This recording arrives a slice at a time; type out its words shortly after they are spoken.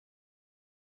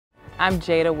I'm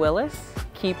Jada Willis,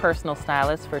 key personal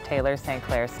stylist for Tailor St.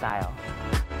 Style.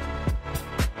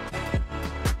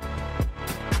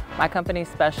 My company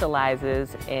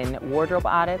specializes in wardrobe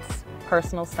audits,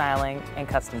 personal styling, and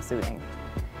custom suiting.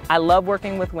 I love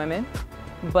working with women,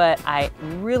 but I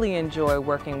really enjoy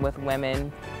working with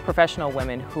women, professional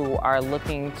women who are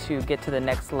looking to get to the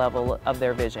next level of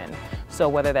their vision. So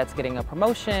whether that's getting a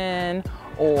promotion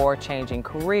or changing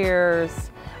careers,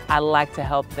 I like to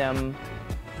help them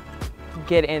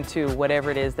get into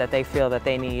whatever it is that they feel that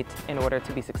they need in order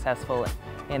to be successful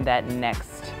in that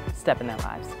next step in their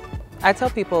lives. I tell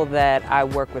people that I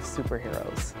work with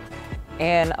superheroes.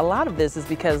 And a lot of this is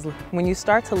because when you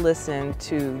start to listen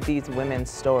to these women's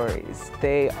stories,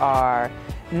 they are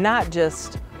not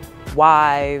just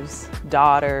wives,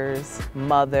 daughters,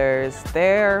 mothers,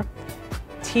 they're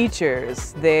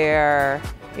teachers, they're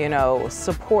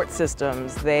support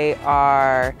systems, they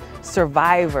are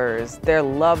survivors, they're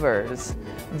lovers,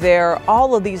 they're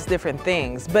all of these different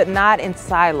things, but not in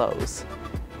silos.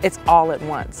 It's all at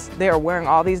once. They are wearing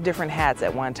all these different hats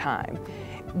at one time.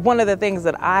 One of the things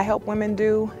that I help women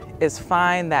do is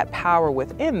find that power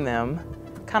within them,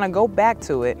 kind of go back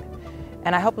to it,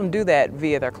 and I help them do that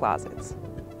via their closets.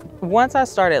 Once I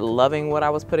started loving what I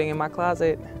was putting in my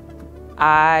closet,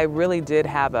 I really did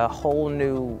have a whole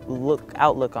new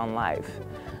outlook on life.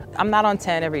 I'm not on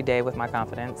 10 every day with my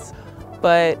confidence,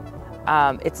 but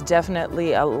it's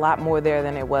definitely a lot more there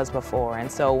than it was before.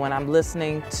 And so when I'm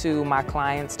listening to my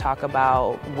clients talk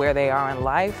about where they are in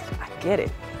life, I get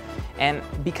it. And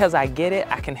because I get it,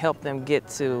 I can help them get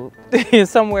to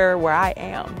somewhere where I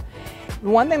am.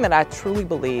 One thing that I truly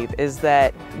believe is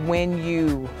that when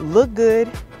you look good,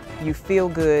 you feel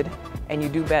good, and you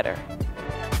do better.